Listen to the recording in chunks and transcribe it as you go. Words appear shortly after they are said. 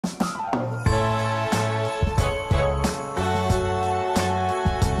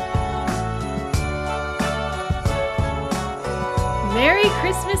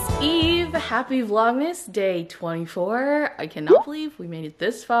Christmas Eve! Happy Vlogmas Day 24. I cannot believe we made it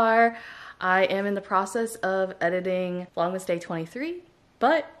this far. I am in the process of editing Vlogmas Day 23,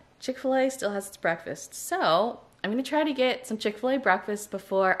 but Chick-fil-A still has its breakfast. So I'm gonna try to get some Chick-fil-A breakfast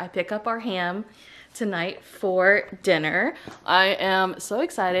before I pick up our ham tonight for dinner. I am so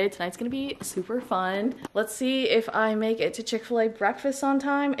excited. Tonight's gonna be super fun. Let's see if I make it to Chick-fil-A breakfast on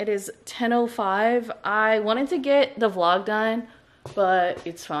time. It is 10:05. I wanted to get the vlog done, but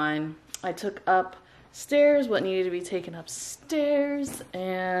it's fine. I took upstairs what needed to be taken upstairs,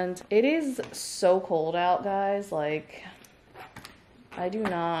 and it is so cold out, guys. Like, I do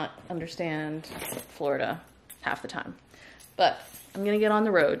not understand Florida half the time, but I'm gonna get on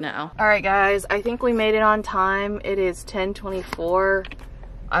the road now. All right, guys, I think we made it on time. It is 10:24.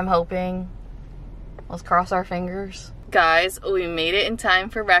 I'm hoping. Let's cross our fingers. Guys, we made it in time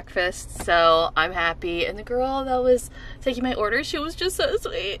for breakfast, so I'm happy. And the girl that was taking my order, she was just so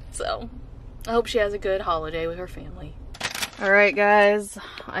sweet. So I hope she has a good holiday with her family. All right, guys,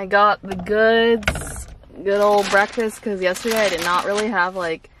 I got the goods. Good old breakfast, because yesterday I did not really have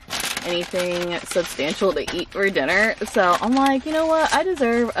like anything substantial to eat for dinner. So I'm like, you know what? I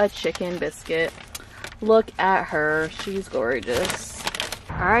deserve a chicken biscuit. Look at her. She's gorgeous.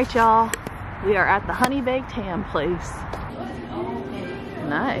 All right, y'all. We are at the honey baked ham place.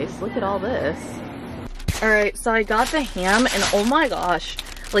 Nice, look at all this. All right, so I got the ham, and oh my gosh,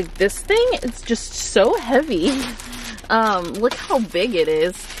 like this thing is just so heavy. Look how big it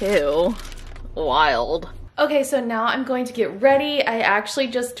is too. Wild. Okay, so now I'm going to get ready. I actually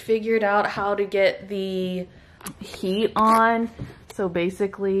just figured out how to get the heat on. So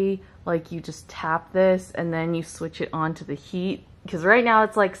basically, like, you just tap this and then you switch it on to the heat. Because right now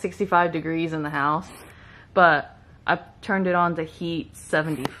it's like 65 degrees in the house, but I turned it on to heat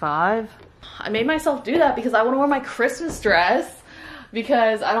 75. I made myself do that because I want to wear my Christmas dress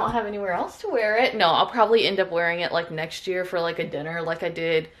because I don't have anywhere else to wear it. No, I'll probably end up wearing it like next year for like a dinner like I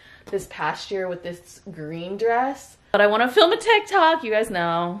did this past year with this green dress. But I want to film a TikTok. You guys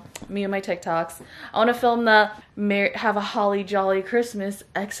know me and my TikToks. I want to film the Have a Holly Jolly Christmas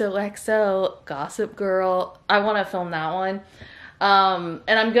XOXO Gossip Girl. I want to film that one. And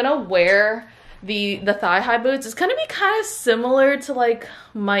I'm gonna wear the thigh-high boots. It's gonna be kind of similar to like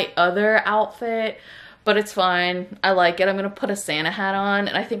my other outfit, but it's fine. I like it. I'm gonna put a Santa hat on,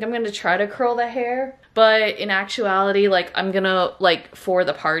 and I think I'm gonna try to curl the hair. But in actuality, like, I'm gonna, like, for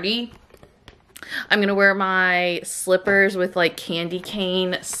the party, I'm gonna wear my slippers with like candy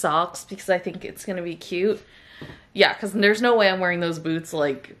cane socks because I think it's gonna be cute. Yeah, because there's no way I'm wearing those boots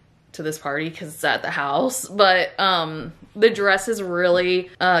like to this party because it's at the house. But the dress is really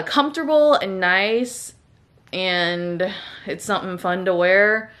comfortable and nice, and it's something fun to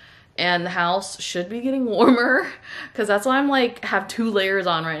wear, and the house should be getting warmer because that's why I'm like have 2 layers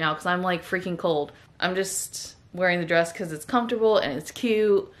on right now because I'm like freaking cold. I'm just wearing the dress because it's comfortable and it's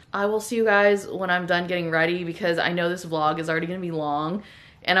cute. I will see you guys when I'm done getting ready because I know this vlog is already gonna be long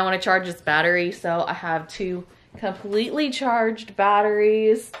and I want to charge this battery, so I have 2 completely charged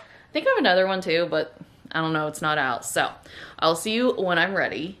batteries. I think I have another one too, but I don't know, it's not out. So I'll see you when I'm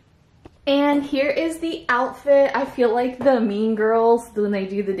ready. And here is the outfit. I feel like the Mean Girls when they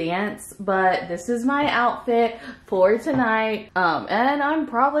do the dance, but this is my outfit for tonight. And I'm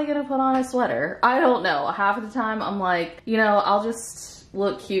probably gonna put on a sweater. I don't know. Half of the time I'm like, you know, I'll just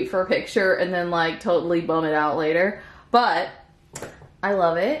look cute for a picture and then like totally bum it out later. But I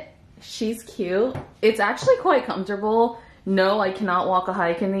love it. She's cute. It's actually quite comfortable. No, I cannot walk a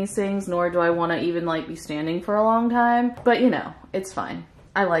hike in these things, nor do I want to even like be standing for a long time. But you know, it's fine.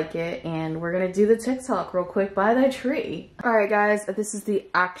 I like it, and we're gonna do the TikTok real quick by the tree. All right, guys, this is the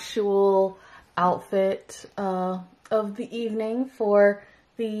actual outfit of the evening for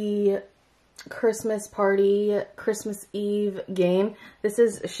the Christmas party, Christmas Eve game. This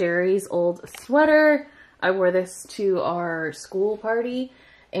is Sherry's old sweater. I wore this to our school party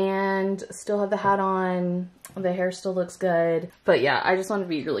and still have the hat on. The hair still looks good. But yeah, I just want to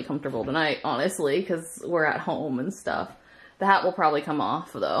be really comfortable tonight, honestly, because we're at home and stuff. The hat will probably come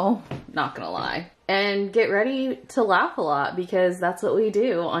off though, not gonna lie. And get ready to laugh a lot because that's what we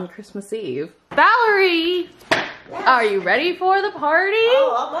do on Christmas Eve. Valerie! Yes. Are you ready for the party?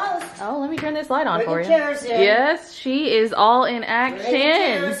 Oh, almost. Oh, let me turn this light on for you. Chairs in. Yes, she is all in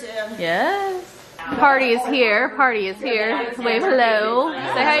action. Yes. Party is here. Party is here. Let's wave hello.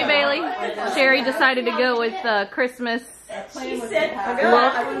 Say hi, Bailey. Sherry decided to go with Christmas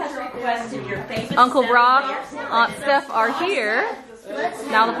look. Uncle Brock, Aunt Steph are here.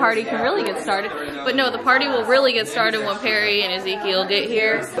 Now the party can really get started. But no, the party will really get started when Perry and Ezekiel get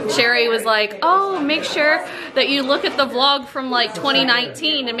here. Sherry was like, oh, make sure that you look at the vlog from like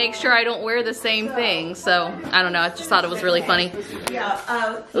 2019 to make sure I don't wear the same thing. So, I don't know, I just thought it was really funny.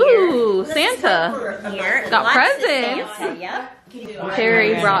 Ooh, Santa. Got presents.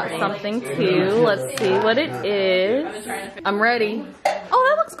 Perry brought something too. Let's see what it is. I'm ready. Oh,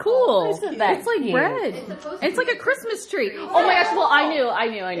 that looks cool. It's like red. It's like a Christmas tree. Oh my gosh, well, I knew.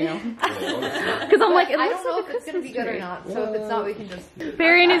 Because I'm like, it looks like a Christmas tree. Or not. So if it's not, we can just...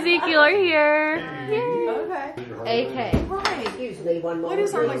 Perry and Ezekiel are here. Yay. Okay. AK. Right. Usually one more. What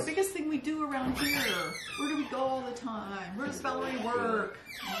is our like biggest thing we do around here? Where do we go all the time? Where does Valerie work?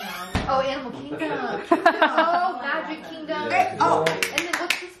 Oh, Animal Kingdom. Oh, Magic Kingdom. Hey, oh. And then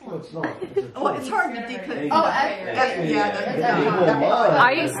what's this one? Oh, it's hard to depict. Oh, I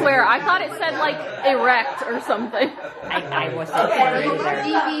swear, I thought it said like erect or something. I wasn't.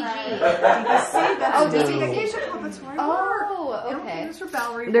 DVG. Oh, DVG. Oh, okay.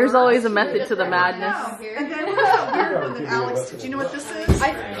 There's always a method to the madness. And then what about weird one that Alex, do you know what this is?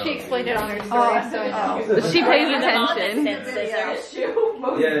 She explained it on her story, so I know. She pays attention.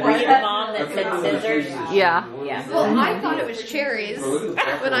 Were you the mom that said scissors? Yeah. Well, I thought it was cherries.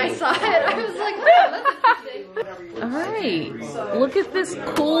 When I saw it, I was like, oh, that's interesting. Alright. Look at this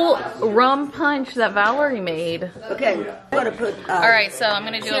cool rum punch that Valerie made. Okay, I'm gonna put. Alright, so I'm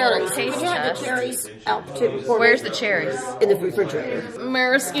gonna do a little taste We have test. the cherries out too. Where's the cherries? In the refrigerator.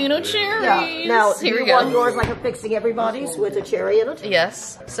 Maraschino cherries. Yeah. Now, Here do we you want go. yours like I'm fixing everybody's with a cherry in it?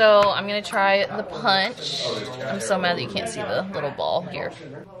 Yes. So I'm gonna try the punch. I'm so mad that you can't see the little ball here.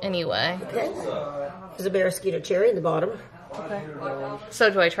 Anyway. Okay. There's a maraschino cherry in the bottom. Okay. So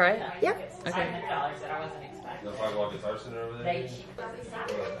do I try it? Yeah. Okay.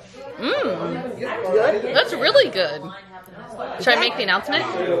 Good? That's really good. Should I make the announcement?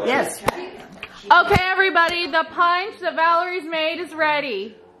 Yes. Okay, everybody, the punch that Valerie's made is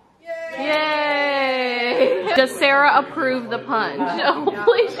ready. Yay! Does Sarah approve the punch? Oh,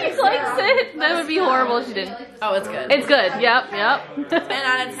 please, she likes it. That would be horrible if she didn't. Oh, it's good. It's good. Yep. 10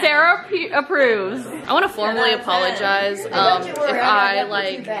 out of 10. Sarah approves. I want to formally apologize if I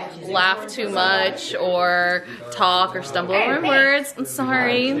like laugh too much or talk or stumble over words. I'm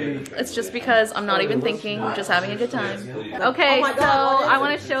sorry. It's just because I'm not even thinking, just having a good time. Okay, so I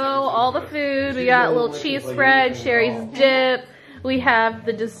want to show all the food. We got a little cheese spread, Sherry's dip. We have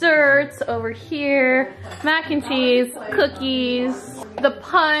the desserts over here, mac and cheese, cookies, the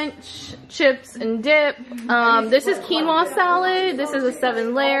punch, chips and dip. This is quinoa salad. This is a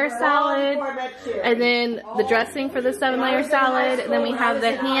 7-layer salad. And then the dressing for the 7-layer salad. And then we have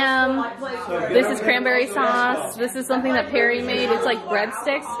the ham. This is cranberry sauce. This is something that Perry made. It's like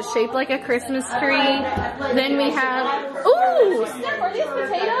breadsticks shaped like a Christmas tree. Then we have, ooh, snap, are these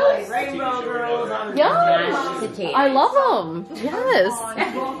potatoes? Yum! I love them. Yes.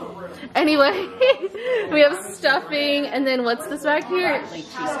 Anyway, we have stuffing, and then what's this back here? Broccoli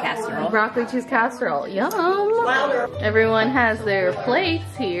cheese casserole. Broccoli cheese casserole. Yum! Everyone has their plates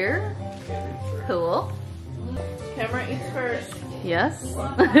here. Cool. Camera eats first. Yes.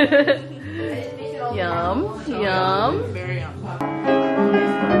 Yum. Yum. Very yum.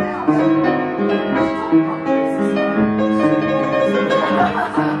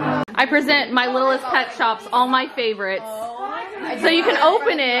 I present my Littlest Pet Shops, all my favorites. So you can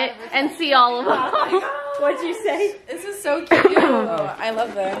open it and see all of them. What'd you say? This is so cute. I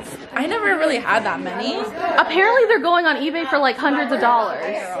love this. I never really had that many. Apparently they're going on eBay for like hundreds of dollars.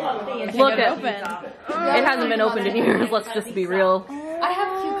 Look at Open. it hasn't been opened in years, let's just be real. I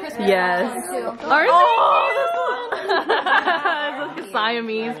have a few Christmas Yes. too. Are they? Look, a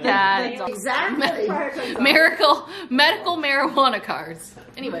Siamese cat. Exactly. Medical marijuana cards.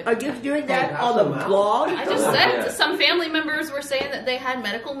 Anyway. Are you doing that on the vlog? I just said some family members were saying that they had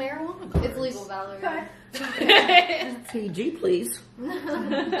medical marijuana. It's legal, Valerie. PG, please.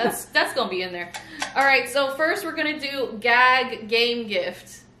 That's gonna be in there. All right, so first we're gonna do gag game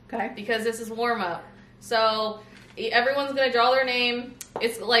gift. Okay. Because this is warm up. So everyone's gonna draw their name.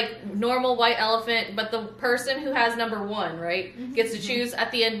 It's like normal white elephant, but the person who has number 1, right, gets to choose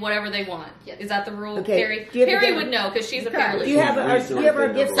at the end whatever they want. Yes. Is that the rule, Okay. Perry? Do you have Perry a- would know because she's a paralegal. Do you have our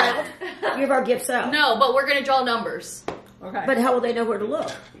gifts out? Do you have our gifts out? No, but we're gonna draw numbers. Okay. But how will they know where to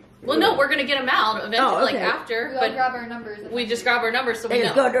look? Well, no, we're gonna get them out eventually, Oh, like okay. after. We all But grab our numbers. we just grab our numbers so They we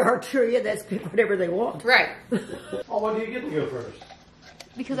just know. go to her tree and that's whatever they want. Right. Oh, why do you get to go first?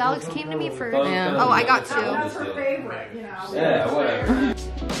 Because Alex came to me first. Yeah. Oh, I got 2. That's her favorite, you know. Yeah, whatever.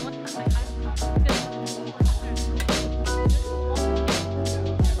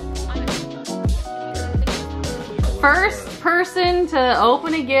 First, person to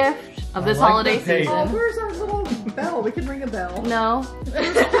open a gift of this holiday Oh, season. where's our little bell? We can ring a bell. No.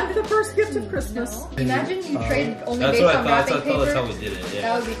 The first gift of Christmas. Imagine you trade only That's based what I on thought. wrapping That's how paper. we did it. That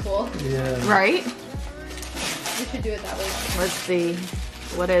Yeah. would be cool. Yeah. Right? We should do it that way. Let's see.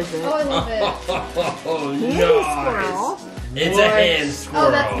 What is it? Oh, I love it. Oh, Squirrel. nice. It's a hand squirrel.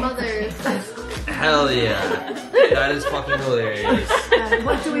 Oh, that's mother's. Hell yeah. That is fucking hilarious. And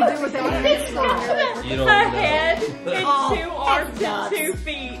what do we do with that hand squirrel? You don't know. Two arms and 2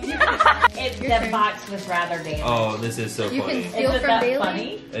 feet. That box was rather damaged. Oh, this is so You funny. can steal Isn't from that Bailey.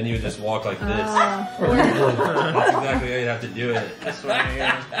 funny? And you would just walk like this. That's exactly how you'd have to do it.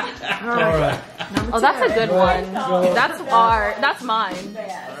 Alright. Oh, that's a good one. That's mine.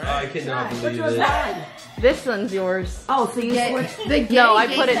 I cannot believe Which was it. mine. This one's yours. Oh, so you switched. No, I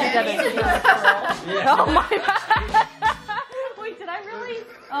put it together. Yeah. Oh my bad. Wait, did I really?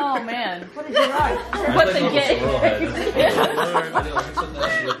 Oh man. What did you write? What's the gift?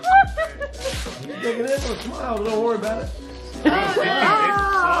 Take it in with a smile. Don't worry about it. Oh,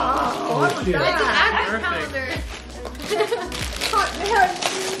 shit. Active calendar.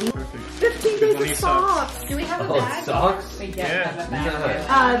 15 days of socks. Do we have a Oh, bag? socks? We don't have a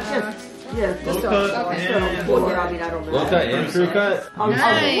bag. Just Low cut okay. and Well, I mean, I don't know. Low cut and true cut?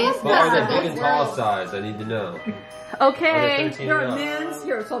 Nice. What are the That's big the and tall world. size? I need to know. Okay. Here are men's.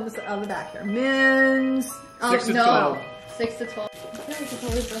 Here, it's on the back here. Men's. 6 to no. 12. 6 to 12. I feel like it's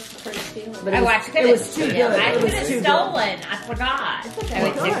always best to try to steal it. But Oh, I could it was too good. I It could was have too good. stolen. I forgot. okay. Oh,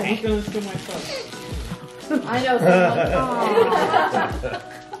 it's okay. Goes to my son. I know someone.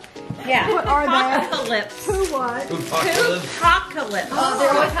 Yeah. What are they? Apocalypse. Who what? Apocalypse. Oh,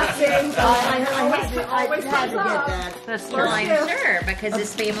 there always has to be. I had to get that. That's Well, true. I'm sure because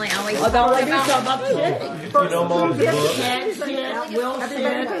this family always About talks what I do about something about You know mom's book? Wilson,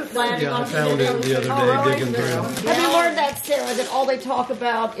 planning Yeah, I on found it the other day digging through. Have you learned that, Sarah, that all they talk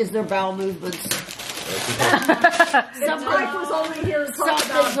about is their bowel movements? Mike was only here to talk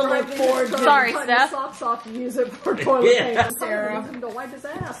Something to look forward to. Sorry, cutting Steph. socks off and use it for toilet Yeah. paper. Sarah. He's gonna wipe his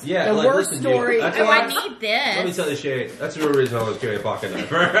ass. Yeah, The like, worst listen, dude, story- that's Oh, why I need let me this. tell you, Shay, that's the real reason I always carry a pocket knife,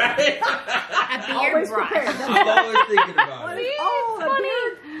 right? A beard Always brush. prepared. I'm always thinking about it. Oh, a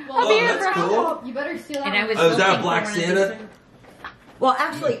beard. Well, Oh, that's cool. you better steal that And I one. was Oh, is that looking a Black for one of Santa? these- Well,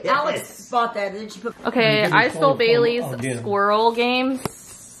 actually, Alex bought that, and then she put. Okay, I stole Bailey's Again. squirrel games,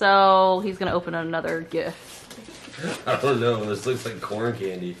 so he's gonna open another gift. I don't know. This looks like corn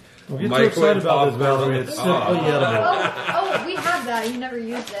candy. Don't get too excited about this, Valerie. It's simply edible. Oh, we have that. You never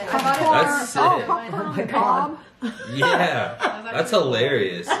used it. I bought it. That's sick. Oh my god. Yeah, that's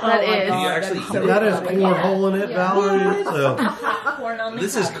hilarious. That is. You actually eat That it? has cornhole in it, Valerie. So. Corn on the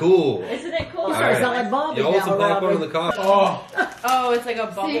This cob. is cool. Isn't it cool? All Sorry, it's right. not like Bobby You want some now, popcorn Robert. in the car? Oh, Oh, it's like a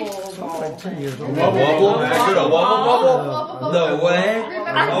bubble like 10 years old. A wubble? Actually, a wubble? No way. A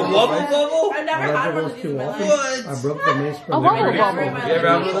wubble? I never I had never one goes of these too in my often. life. I broke the mace from A wubble bubble. You ever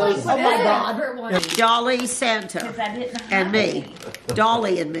have one of those? Oh my God. God. Dolly, Santa, Because I didn't have and me.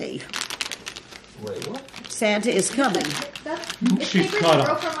 Dolly and me. Wait, what? Santa is coming. That's it's She's paper caught the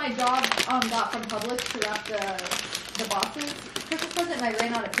up. girl from my job got from Publix to wrap the boxes. Christmas present, and I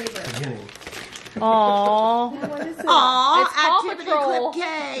ran out of paper. Aww. What is it? Aww, It's Paw activity Patrol. clip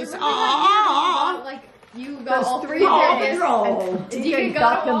case. Remember that year Aww. like you got all Those 3 three Paw variants. Patrol. You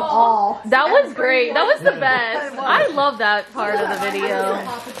got them all. That was great. That was the best. I love that part of the video.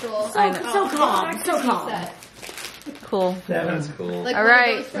 Paw Patrol. I know. So calm, so calm. Set. Cool. That's cool. Like All one of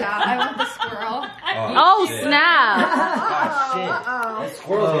right. those- Yeah, I want the squirrel. Oh, shit. snap. Ah, shit. That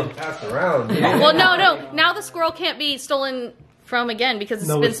squirrel's getting passed around. dude. Well, no. Now the squirrel can't be stolen from again because it's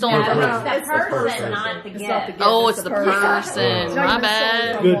No, been it's stolen not. from No, her. It's the person, not the gift. Oh, it's the person. My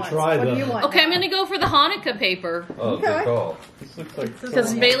bad. Good try, What do though. you want? Okay, I'm gonna go for the Hanukkah paper Oh, good call. This looks like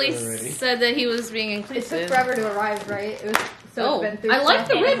because Bailey said that he was being It took inclusive. forever to arrive, right? It was so Oh, it's been through I like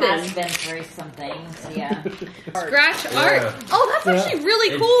the something. It has ribbon. been through some things, yeah. Scratch Yeah. art. Oh, that's actually really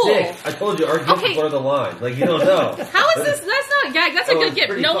It's cool. sick. I told you, our gift Okay. is for the line. Like, you don't know. How is this? That's not gag. That's a Oh, good it's gift.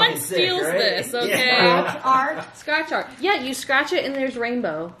 pretty No one fucking sick, steals right? this. Okay. Yeah. Art. Scratch art. Yeah, you scratch it and there's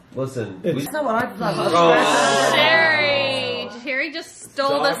rainbow. Listen. It's- We, That's not what I thought. oh, Sherry just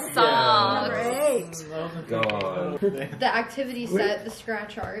stole the Socks, song. Great. God. The activity set, the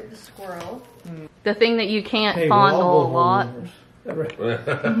scratch art, the squirrel. The thing that you can't Hey, we'll all fondle a go lot. home.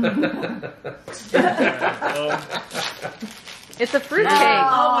 It's a fruitcake.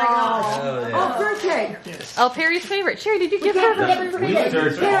 Oh my God. Hell Oh, yeah. fruitcake. Oh, Perry's favorite. Sherry, did you give her her We fruitcake?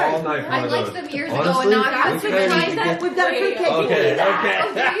 searched all night for I one of liked those. them years ago, Honestly, and now I got we to can't try even that. get- We've got a fruitcake. Okay, Oh, do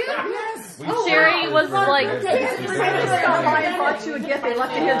okay. you? Yes. Sherry was like, I bought you a gift. They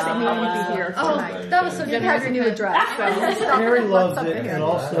left it here so you won't be here. Oh, that was so You generous. have your new address. Harry loves it, and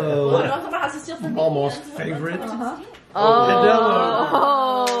also almost favorite.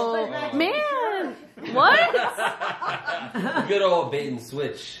 oh, man, what? Good old bait and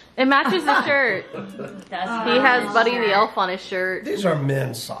switch. It matches the shirt. He has Buddy the Elf on his shirt. These are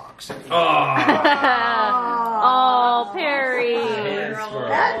men's socks. Oh, Perry.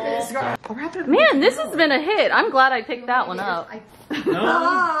 Man, this has been a hit. I'm glad I picked that one up. Oh,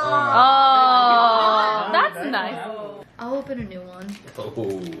 that's nice. I'll open a new one.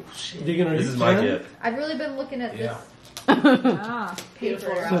 Oh, shit. You gonna This is my gift. I've really been looking at this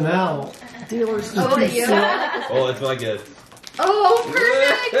paper. So now, Dealers. Oh, is it you? Oh, it's my gift. Oh,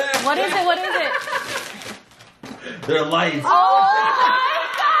 perfect! What is it? What is it? They're lights. Oh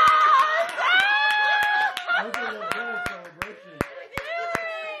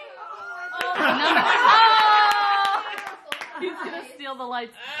He's gonna steal the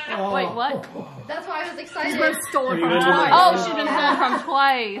lights. Wait, what? That's why I was excited. Stolen you from into twice. Oh, she's been stolen from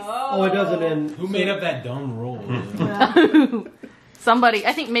twice. oh, it doesn't end. Who made up that dumb rule? Somebody,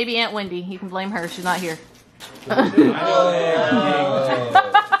 I think maybe Aunt Wendy. You can blame her. She's not here.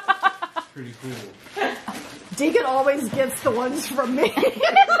 Pretty cool. Deacon always gets the ones from me.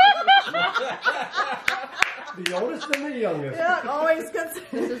 The oldest and the youngest. Yeah, always gets.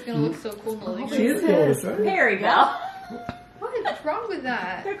 This is gonna look so cool. She is the oldest, right? There we go. What's wrong with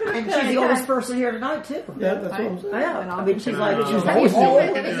that? And she's the oldest person here tonight, too. Yeah, that's what I'm saying. Yeah, I mean, she's like, she's always old.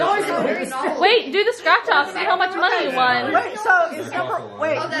 It's always very novel. Wait, do the scratch off. See how much money you won. Wait, so is number.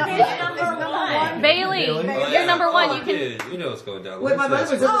 Wait, Oh, that's number one. Bailey, you're number one. You can. Dude, you know what's going down. Wait, my mother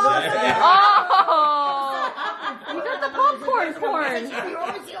was in the Oh, you got the popcorn corn.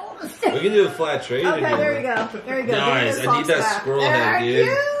 We can do a flat trade. Okay, there you go. There you go. Nice. I need that squirrel head,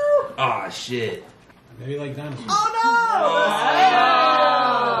 dude. Ah, shit. Maybe like dinosaurs. Oh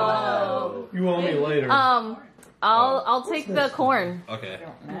You owe me later. I'll take the corn. Okay.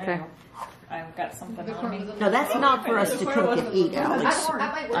 Okay. I've got something on me. No, that's not for us to cook and eat, Alex.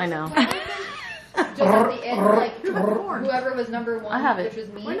 I know. Just at the end, like whoever was number one, I have it. which was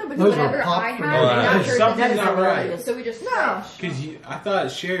me, Those are whatever pop I for had, you. not yours, Something's and not right. so we just No. switched. Because I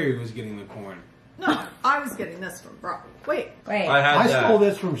thought Sherry was getting the corn. No, I was getting this from Brock. Wait. Wait. I had I that. stole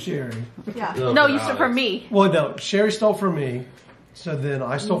this from Sherry. Yeah. No, you stole from me. Well, no, Sherry stole from me. So then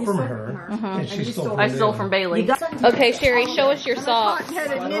I stole from her, and she stole from I stole from Bailey. Okay, Sherry, show us your socks.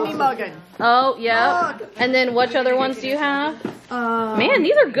 Hot-headed Ninny Muggin. Oh, yeah. And then which other ones do you have? Man,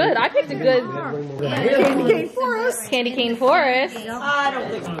 these are good. I picked a good Candy cane Forest. candy cane forest. I don't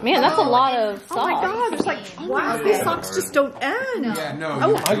think. Man, that's a lot of socks. Oh my God! It's like, wow, these socks just don't end. Yeah, no.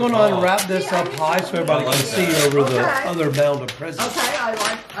 I'm going to unwrap this up high so everybody can see over the other mound of presents. Okay, I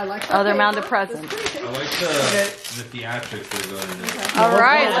like that. Other paper. mound of presents. I like the theatrics that are going in there. All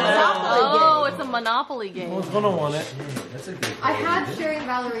right. Oh, it's a Monopoly I game. was going to want it. That's a good I had Sherry and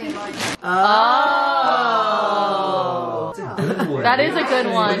Valerie in mind. Oh. That is a good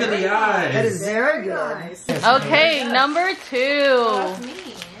Look at one. the eyes. That is very good. Okay, number 2.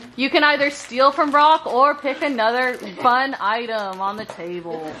 You can either steal from Brock or pick another fun item on the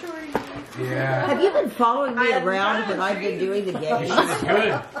table. Yeah. Have you been following me around when I've been doing the games?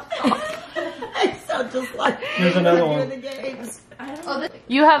 Good. I sound just like Here's another doing one. the games.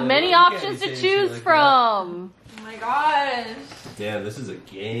 You have many options to choose from. Oh my gosh. Damn, this is a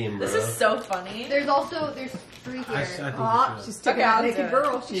game, bro. This is so funny. There's 3 here. I think She's taking out naked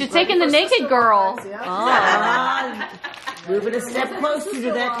girl. She's taking the naked girl. Yeah. Oh. Moving a step closer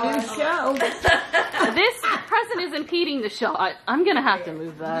to that new show. This present is impeding the shot. I'm gonna have to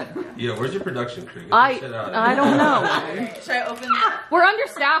move that. Yo, where's your production crew? Get that shit out. I don't know. Should I open We're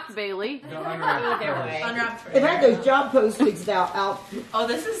understaffed, Bailey. unwrap? They've had those job postings out. Oh,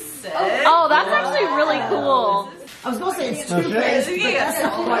 this is sick. Oh, that's actually really cool. I was going to say it's No, two-faced, Sherry? but that's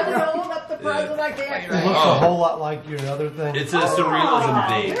not quite right. Hold up the present I can't. It looks a whole lot like your other thing. It's a surrealism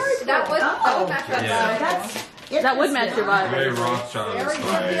base. That would match that. Yeah. That's That would match your vibe. Very Rothschild We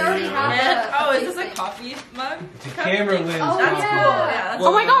inspired. already have the. Oh, is this a coffee mug? The camera lens. Oh, That's yeah. cool. Yeah, that's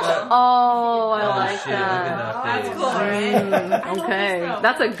Oh my gosh. Oh, I Oh, like shit, look at that. that That's face. cool, right? Okay,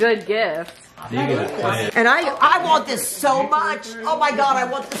 that's a good gift. You can play it. And I want this so much. Oh my God, I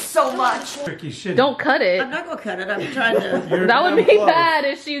want this so much. Tricky shit. Don't cut it. I'm not going to cut it. I'm trying to. That would be bad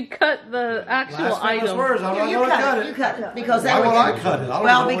if she cut the actual Last famous item. words. I'm not You going to cut cut it. You it. cut it because Why that would I would. cut it? I don't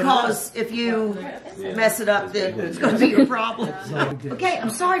Well, know what it because if you mess it up, then it's going to be your problem. Okay,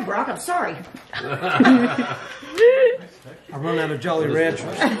 I'm sorry, Brock. I'm sorry. I run out of Jolly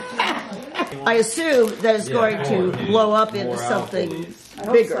Ranchers. I assume that it's going to blow up into something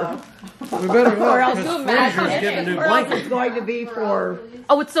bigger. We better Or not, else because imagine Fraser's getting a new or else blanket. it's going to be for.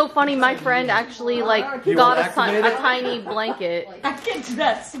 Oh, it's so funny. My friend actually like You got want a activated? tiny blanket. It's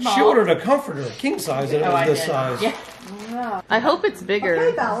that small. She ordered a comforter, king size, and it Oh, was I this did. size. Yeah. I hope it's bigger.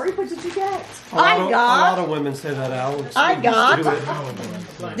 Okay, Valerie, what did you get? A lot I of- got- A lot of women say that, Alex. I got Do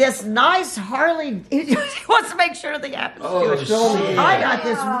it. this nice Harley. He wants to make sure the happens to it. Still in the I air. got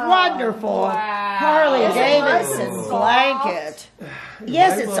this wonderful Harley Davidson blanket.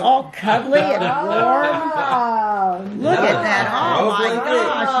 Yes, it's all cuddly and warm. Look at that. Oh my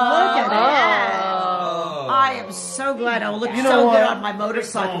gosh, look at that. I am so glad I will look You know so what? good on my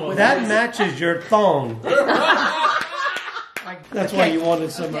motorcycle with That this. matches your thong. That's why you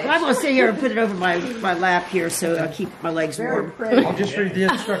wanted so much. I'm going to sit here and put it over my lap here so I keep my legs warm. I'll just read the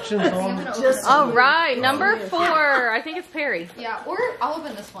instructions on. All right, number 4. I think it's Perry. Yeah, or I'll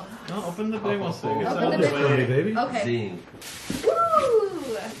open this one. No, open the big one so you Open the can big one. Baby. Okay. Zing.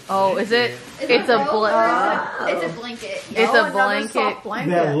 Woo! Oh, is it? It's a blanket. It's a blanket. It's a blanket.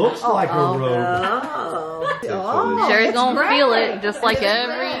 That looks like a robe. Oh. Sherry's gonna feel it just like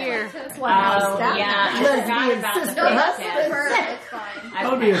every year. Oh, yeah. I forgot about the No, that's blanket. her. It's fine.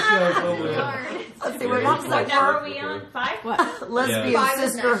 That'll be a show over there. Darn. Let's see, we're What number are we on? 5? lesbian Five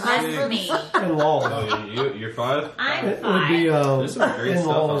is sister next. That's husband. me. In law. Oh, you're 5? I'm It would be 5. There's some great in stuff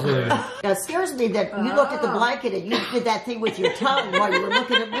laws on there. there. Now, it scares me that you looked at the blanket and you did that thing with your tongue while you were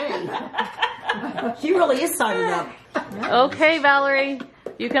looking at me. She really is signing up. Okay, Valerie.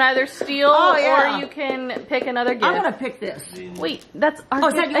 You can either steal Oh, yeah. or you can pick another gift. I'm going to pick this. Wait, that's our Oh,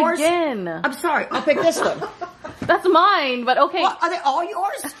 is that gift yours? again. I'm sorry. I'll pick this one. That's mine, but okay. What, are they all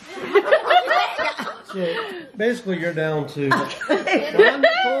yours? So basically, you're down to 1, 2, 3,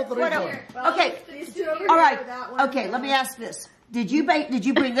 4. Okay. All right. Okay, let me ask this. Did you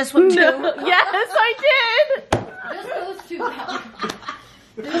bring this one too? No, yes, I Just those two. did.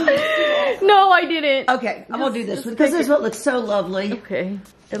 No, I didn't. Okay, I'm going to do this one because this one looks so lovely. Okay.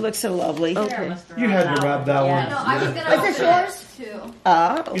 It looks so lovely. Okay. You had to wrap that No, one. I was gonna Is this open yours? it too.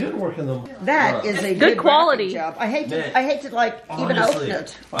 Oh. You didn't work in them. That is a Good quality. job. I hate Man. to like even Honestly, open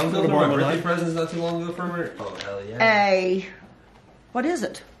it. I was looking for my birthday presents not too long ago from her. Oh, hell yeah. What is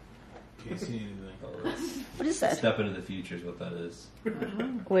it? Can't see anything. What is that? Step into the future is what that is.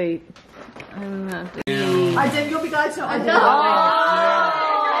 Wait. I'm not. I did. You'll be glad to know. I did.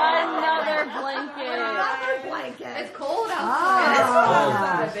 Another blanket. Another blanket. It's cold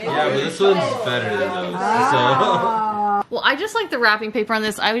outside. Yeah, but this one's better than those. So. Well, I just like the wrapping paper on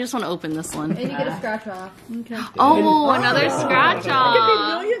this. I just want to open this one. And you get a scratch off. Oh, another scratch It could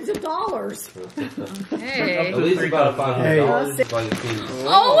off. be millions of dollars. Hey. At least about $500 by the team.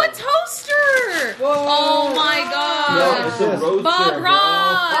 Oh, a toaster! Oh my No, it's god! a roadster. Bob bro.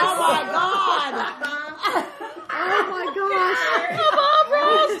 Ross! Oh my God! Oh my gosh. A Bob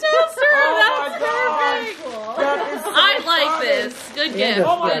Ross toaster! That's perfect! I like this. Good gift.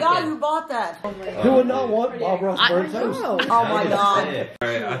 Oh my Good God! gift. Who bought that? Who would not want Bob Ross burnt toast? Oh my God!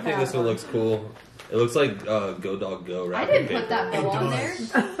 Alright, I think this one looks cool. It looks like Go Dog Go I wrapping didn't put that bill on there.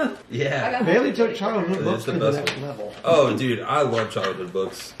 I Yeah. got Bailey took childhood It's books the to the best next one. level. Oh, dude, I love childhood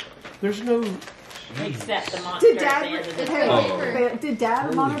books. There's no. Except the monster Did at Dad? the end of the Hey, Oh. did Dad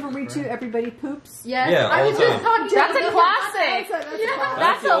or Mom ever read you Everybody Poops? Yes. Yeah, I all was the just time. talking That's a about classic.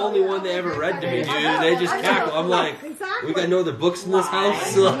 That's the only one they ever read to me, dude. They just cackle. I'm like, we got no other books in this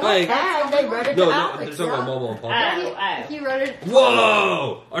house. Like, And they read it to no, Alex. they're talking about Momo and Papa. Oh, He wrote it.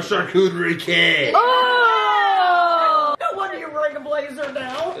 Whoa! A charcuterie cake! Oh! No wonder you're wearing a blazer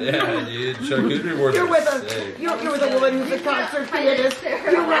now. Yeah, dude, charcuterie boards You're are with a sick. you're with a woman who's a concert pianist.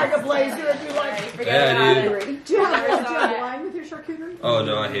 You're wearing a blazer and you like. Yeah, dude. Do you have wine with your charcuterie? Oh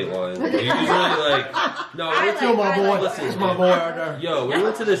no, I hate wine. Usually, like, no, we Kill my boy. Listen, It's my boy right there. Yo, we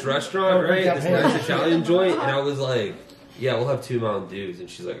went to this restaurant, right? This nice Italian joint, and I was like, yeah, we'll have 2 Mountain Dews. And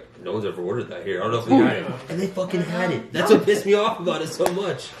she's like, no one's ever ordered that here. I don't know if we got it. And they fucking had it. That's what pissed me off about it so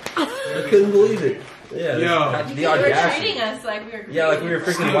much. I couldn't believe it. Yeah, Yo. the audacity. treating us like we were. Yeah, like we were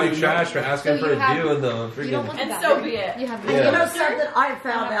freaking white trash for asking So for you a have- dew in the You don't freaking. want And that. so be it. You have Yeah. You know something? I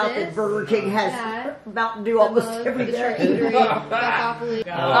found out that Burger King has That. Mountain Dew almost every The day. charcuterie, the broccoli.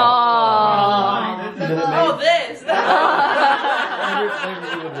 Oh! Oh, this. Damn, I'm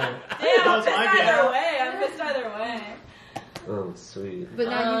That's pissed my gift. either way. I'm pissed either way. Oh, sweet. But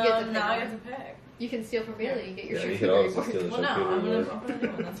now you get to pick Now I one. get to pick. You can steal from Bailey and get your Yeah, you could charcuterie always board. steal the Well, no, I'm charcuterie gonna board. open a new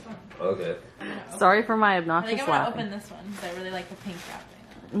one. That's fine. Okay. Sorry for my I obnoxious think I'm gonna laughing. open this one because I really like the pink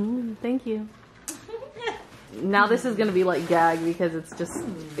wrapping. Thank you. Now this is gonna be like gag because it's just,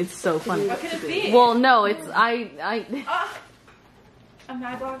 it's so funny. What could it be? Well, no, it's, I A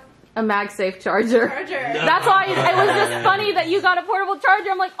mad dog. A MagSafe charger. That's why it was just funny that you got a portable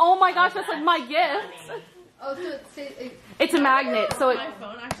charger. I'm like, oh my gosh, that's like my gift. Oh, so It's a magnet, so it. My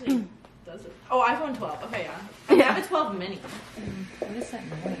phone actually does it. Oh, iPhone 12. Okay, yeah. I have a 12 mini. What is that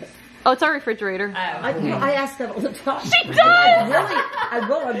noise? Oh, it's our refrigerator. I ask that all the time. She does!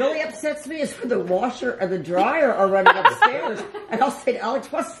 What really upsets me is when the washer or the dryer are running upstairs. And I'll say to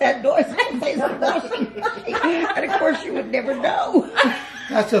Alex, what's that noise? I'll say the washing machine. And of course you would never know.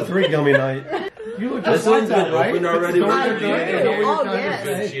 That's a 3 gummy night. You look just like that, right? Opened already. Oh, yes.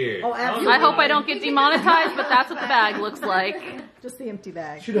 Good cheer. Oh, absolutely. I hope I don't get demonetized, but that's what the bag looks like. Just the empty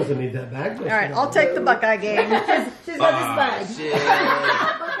bag. She doesn't need that bag. All right, I'll take the Buckeye game. She's got this bag.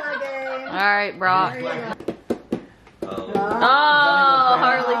 Buckeye game. All right, Brock. Oh. Oh,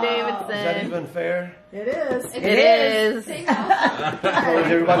 Harley Is that Davidson. even fair? It is. It is. Same house.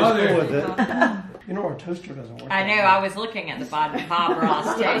 Everybody's cool with it. You know our toaster doesn't work. I know, I was looking at the Bob Ross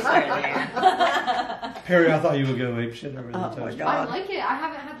toaster there. Perry, I thought you would go ape shit over the Oh, my toaster. God. I like it. I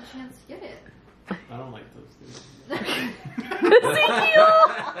haven't had the chance to get it. I don't like those things.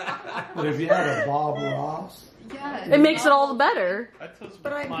 But if you had a Bob Ross, Yeah. It makes it all the better. I toast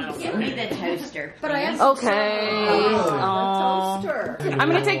But I mine Give me the toaster. But I am Okay. Oh, toaster. I'm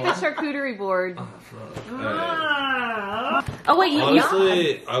gonna take the charcuterie board. Alright. Oh wait,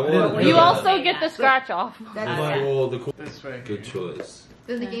 Honestly, I want. you also get the scratch off. The cool. this way. Good choice.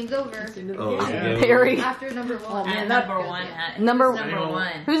 Then the game's over. Oh, yeah. Perry. After number 1. Number one. Number Number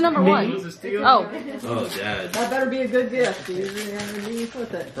one. Who's number It one? was a steal. Oh, Oh, Dad. That better be a good gift. You're underneath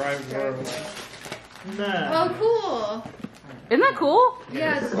with it. Drive world. Oh, cool. isn't that cool?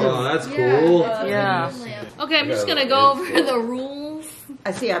 Yeah. Oh, that's cool. Yeah. Okay, I'm just gonna go over the rules.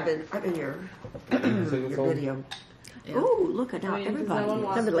 I see I'm in your video. Oh, look at how everybody.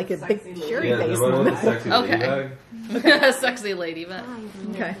 Sounded like a big cherry Yeah, face. the one with the sexy Okay. bag. Sexy lady, but.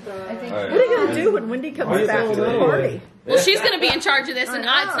 Okay. Alright. What are you going to do when Wendy comes back to the party? Well, she's gonna be in charge of this, and it's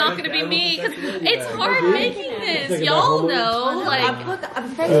not gonna be me because it's hard making this. Y'all know, like I'm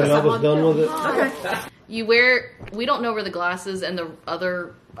when I was done with it. Okay. you wear. We don't know where the glasses and the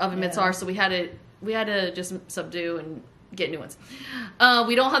other oven mitts are, so we had to just subdue and get new ones.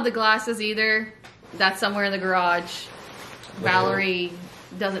 We don't have the glasses either. That's somewhere in the garage. Valerie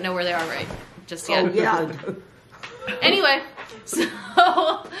doesn't know where they are just yet. Oh, yeah. Anyway, so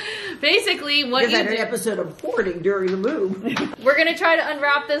basically what We've you had an do, episode of hoarding during the move. we're going to try to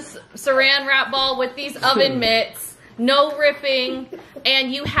unwrap this saran wrap ball with these oven mitts. No ripping.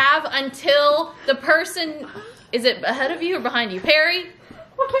 And you have until the person, is it ahead of you or behind you? Perry?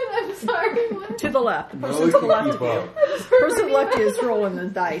 I'm sorry. What? To the left. The No, person we to the can left keep of you. up. The person to the left of you is rolling the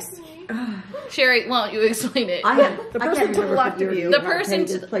dice. Sherry, why don't you explain it? The person to the left of you. The person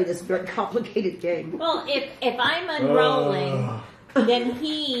to play this very complicated game. Well, if I'm unrolling, then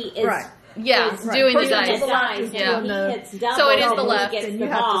he is Right. Yeah, Right. doing the Person to dice. the left is Yeah. doing the- He hits double. So it is the and he left. Gets And the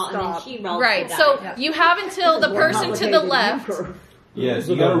you have to ball, and then stop. she rolls Right, the so dice. you have until the More person to the complicated left. than Yes,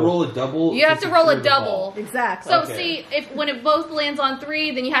 you gotta roll a double. You have to roll a double. Exactly. So Okay. see, when it both lands on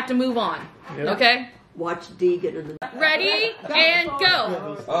 3, then you have to move on. Okay? Watch Deegan and the Ready and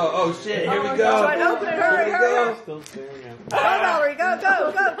go. Oh shit! Here we Try go. to open it. Hurry, hurry. Still staring at me. Go, Valerie. Go,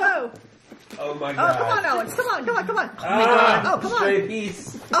 go, go, go. Oh my Oh, god. come on, Alex. Come on, come on, come on. Ah, Oh, come on. straight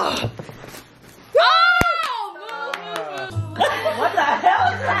piece. Oh. What the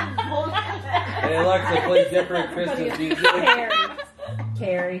hell is that? Hey Alexa, play different Christmas music.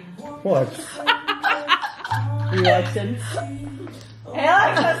 Carrie. What? Reactions.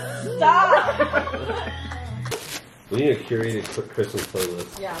 Alexa, stop! We need a curated quick Christmas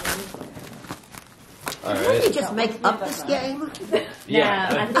playlist. Yeah. Can you Alright. just make up this game? Yeah.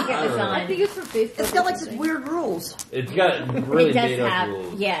 No, I think it was on. I think it's for Facebook. It's got like some weird rules. It's got really It does made up have,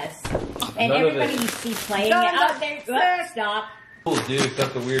 rules. yes. And None of everybody it. you see playing Done, it out there, done. stop. Cool, dude,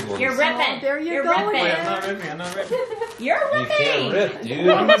 except the weird ones. You're ripping. There you You're go ripping. Wait, I'm not ripping. I'm not ripping. You're You ripping. can't rip, dude.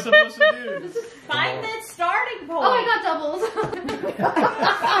 What am I supposed to do? Find the starting point. Oh, I got doubles.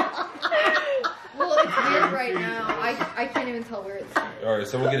 Well, it's weird right now. I can't even tell where it's. Alright,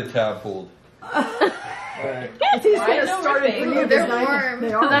 someone get a tab pulled. Alright. If he's going to start it for you, They're tonight, warm.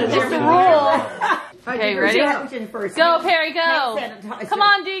 They are. That's just a warm. rule. All right, Okay, you ready? first. Ocean first. Go, Perry, go. Hand sanitizer. Come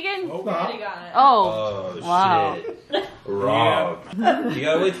on, Deegan. Oh, God. Oh. Oh, Wow. shit. Wrong. You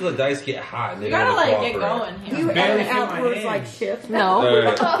gotta wait till the dice get hot. And they You gotta gotta get cooperate. going here. You barely have feel my outwards hand. like shit. No.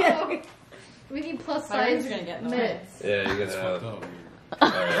 Alright. Oh, we need plus My ring's size gonna get in the way. mitts. Yeah, you're gonna have. Oh.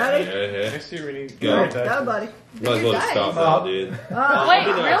 Alright, Ready? right Next year we need Go. Go, buddy. Might as well just stop now, dude. Wait, Keep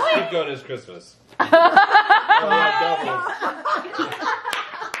going, really? Keep going, it's Christmas.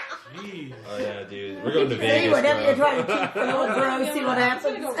 Jeez. Oh yeah, dude. We're going to See, Vegas, whatever you're bro. trying to keep from the grow, see what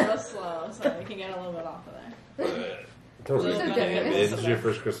happens. get a little bit off of there. Don't read so it. generous. This is your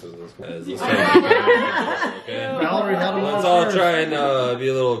first Christmas. Let's Valerie, how do Let's all try and be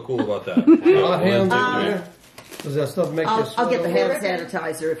a little cool about that. Hot hands in there. Does that stuff make this? I'll get the hand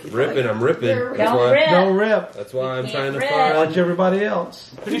sanitizer if you Ripping, I'm ripping. Don't rip. Don't rip. That's why I'm trying to Rip. find. Watch everybody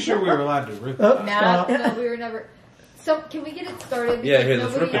else. Pretty sure we were allowed to rip it. Oh, stop. No, we were never. So can we get it started? Yeah, Because here,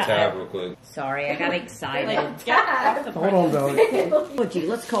 let's rip a nobody- tab real quick. Sorry, I got excited. Like, get the Hold on, Valerie. Oh, gee,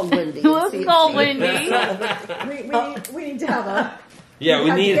 let's call Wendy. and Let's see if call she- Wendy. We need to have a. Yeah, we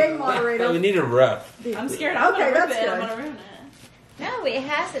have need. game moderator. We need a ref. I'm scared I'm Okay, gonna rip that's it. I'm good. gonna ruin it. No, it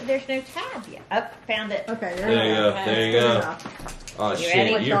hasn't. There's no tab yet. Oh, found it. Okay, There you go. There you go. Oh shit,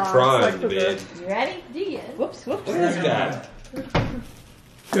 ready? you're Oh my God, primed, it's like man. You ready? Yeah. Whoops, whoops. Look at this guy.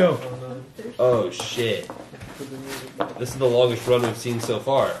 Go. Oh shit. This is the longest run we've seen so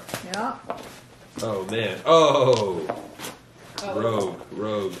far. Yeah. Oh man. Oh.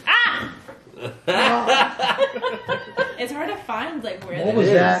 Rogue. It's hard to find like where What the was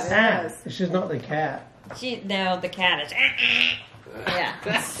is. that? Yes. It's just not the cat. No, the cat is. Yeah.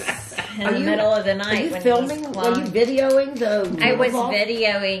 In the middle of the night. Are you when filming? he's Were you videoing the? I was vlog?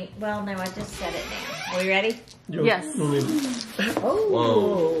 videoing. Well, no, I just set it now. Are we ready? Yes.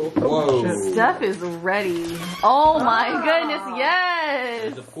 Oh. Whoa. Steph is ready. Oh my goodness, yes!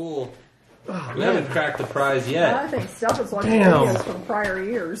 There's a pool. We haven't cracked the prize yet. I think Steph is watching Damn. videos from prior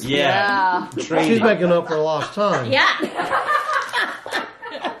years. Yeah. She's Training. making up for lost time. Yeah.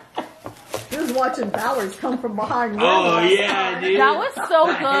 He was watching Valerie's come from behind. Oh last yeah, time. dude. That was so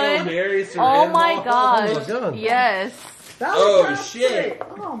Hail good. Marys to Oh Red my Ball. gosh. Oh my God. Yes. Valerie Oh, got shit. straight.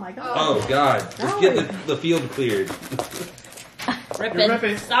 Oh my god. Oh god. Just get the field cleared.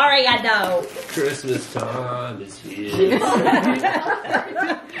 Ripping. Sorry, I know. Christmas time is here. Man,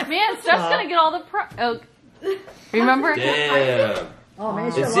 Steph's gonna get all the remember? Damn. Oh man,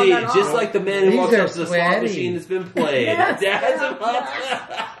 And she'll see, love that just off. like the man who These walks are up to the slot sweaty. machine that's been played. Yes. Dad's a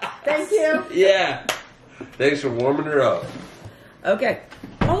hot. Thank you. Yeah. Thanks for warming her up. Okay.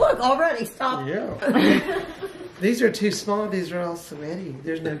 Oh look, already. Stop. Yeah. These are too small. These are all sweaty.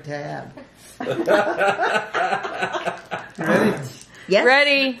 There's no tab. You ready? Yes.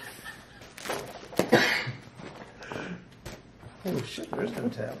 Ready? Oh shit, there's no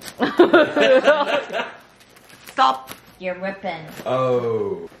tab. Stop. You're ripping.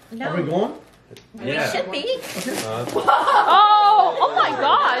 Oh. Are we going? Yeah. Should be. Oh my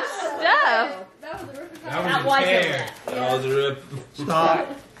gosh, Steph. That was a chair. That was a rip. Stop.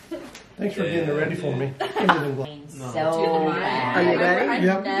 Thanks for getting it ready for me. So bad. Are you ready?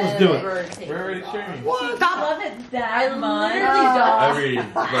 Yep, let's do it. We're already sharing. Love it that much. Every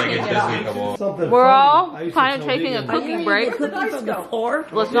like it doesn't come on. Something We're funny. all I used to kind of tell taking a Deegan- cookie break. Cookie from the floor.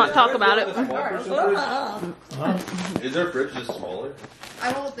 Let's not talk about it. Is our fridge just smaller?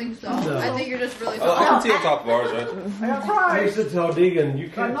 I don't think so. No. I think you're just really Oh, I can see on top of ours, right? I got a I prize. used to tell Deegan, you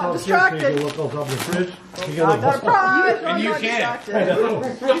I'm can't not tell kids distracted. when you look on top of the fridge. You I got a prize. And I'm you not can't. distracted. I know. You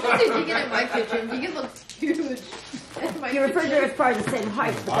can see Deegan in my kitchen. Deegan looks huge. In my Your refrigerator is probably the same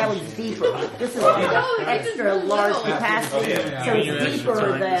height, but that one's deeper. This is like extra large capacity, so it's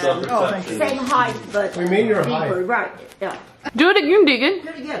deeper than Oh, thank you. same height, but We mean your deeper. height. Right? Yeah. Do it again, Deegan. Do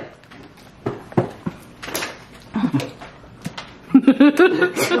it again.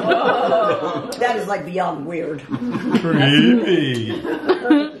 That is like beyond weird. Creepy.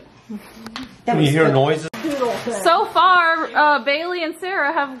 Can you hear noises? So far, Bailey and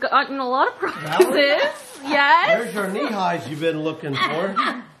Sarah have gotten a lot of prizes. Yes. There's your knee highs you've been looking for.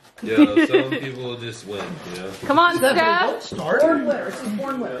 Yeah, some people just win, you know. Come on, Steph. Start. Born winners. She's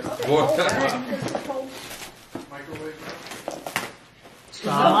born winners. Does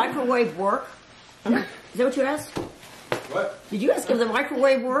the microwave work? Is that what you asked? What? Did you ask if the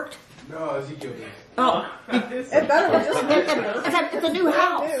microwave worked? No, Ezekiel did. Oh, It better be just it's a new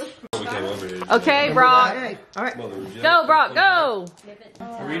house. We came over here. Okay, Brock. Okay, all right. Go, Brock, go.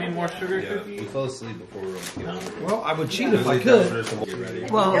 Are we eating more sugar Yeah, cookies? we fell asleep before we came over. Well, I would cheat if I could. Get ready.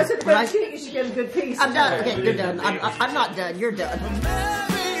 Well, Yes, if when you're I- cheat, you should get a good piece. I'm done. Okay, you're done. I'm not done. You're done.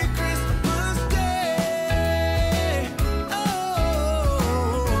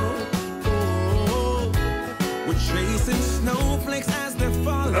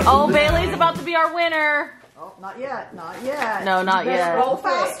 Oh, Bailey's about to be our winner. Oh, not yet. Not yet. No, not You better yet. Roll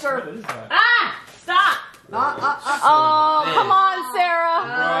faster. Ah! Stop! Oh, come on, Sarah.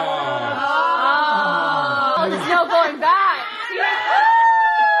 Oh, there's no going back.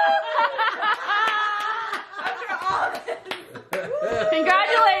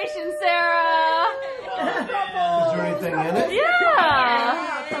 Congratulations, Sarah. Is there anything in it?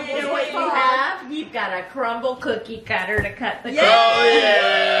 Yeah. You know what you have? You've got a crumble cookie cutter to cut the cookie. Oh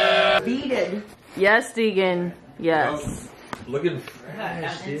yeah! Beaded Yes, Deegan. Yes. Looking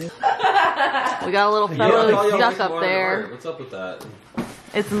fresh, dude. We got a little fellow stuck up there. What's up with that?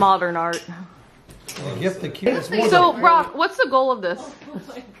 It's modern art. Gift the cutest one. So, Brock, what's the goal of this?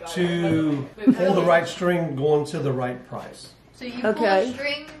 To pull the right string going to the right price. So you pull the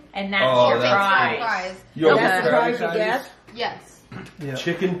string, and that's your prize. That's the prize you get? Yes. Yeah.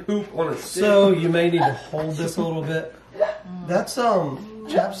 Chicken poop on a stick. So you may need to hold this a little bit. That's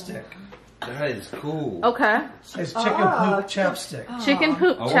chapstick. That is cool. Okay. It's chicken poop chapstick. Chicken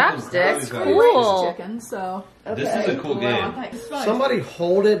poop chapsticks. Cool. Cool. Chicken, so. This is a cool game. Somebody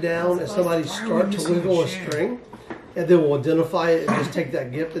hold it down and somebody start to wiggle a string. And then we'll identify it and just take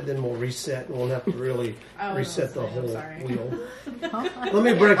that gift and then we'll reset and we'll have to really reset the whole wheel. Let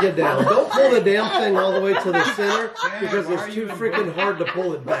me break it down. Don't pull the damn thing all the way to the center because it's too freaking hard to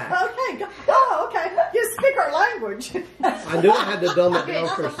pull it back. Okay. Oh, okay. You speak our language. I knew I had to dumb it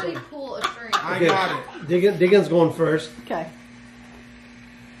down first. Somebody pull a string. I got it. Diggins going first. Okay.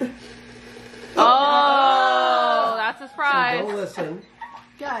 Oh, that's his prize. Don't listen.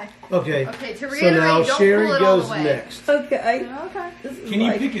 Okay. Okay. Okay, to So reiterate, now don't Sherry pull it all goes the way. next. Okay. Can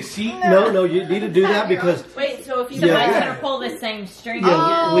you pick a seat? No, you need to do that because Wait, so if you Yeah. guys gonna pull the same string,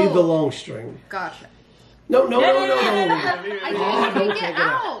 leave the long string. Gotcha. No. I didn't take it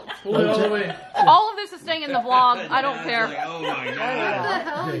out. Pull it all the way. All of this is staying in the vlog. I don't care. Oh my What the god.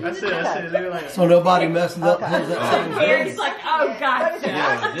 hell? You That's did it. that? That's it. Like, So nobody messes up. Pulls that same Gary's thing. like, oh god.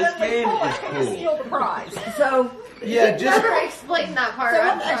 Yeah, this game is cool. Steal the prize. So, Yeah, just Never explained that part.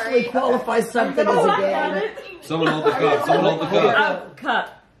 someone I'm actually sorry. qualifies something as a game. Someone hold the cup. Someone hold the cup. Oh,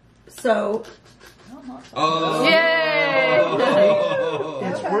 cup. So, Oh. Yay!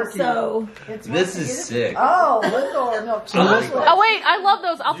 it's working. so. This is sick. Oh, Lindor milk chocolate. Oh wait, I love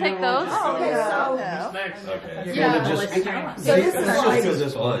those. I'll take those. Okay, so. next. Okay. You're Yeah. gonna just So this This is is like.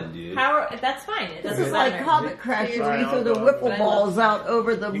 just fun, dude. How? That's fine. It This doesn't is like matter. Comet Crash where you throw the whipple balls out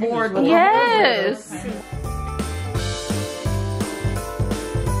over the board. Yes.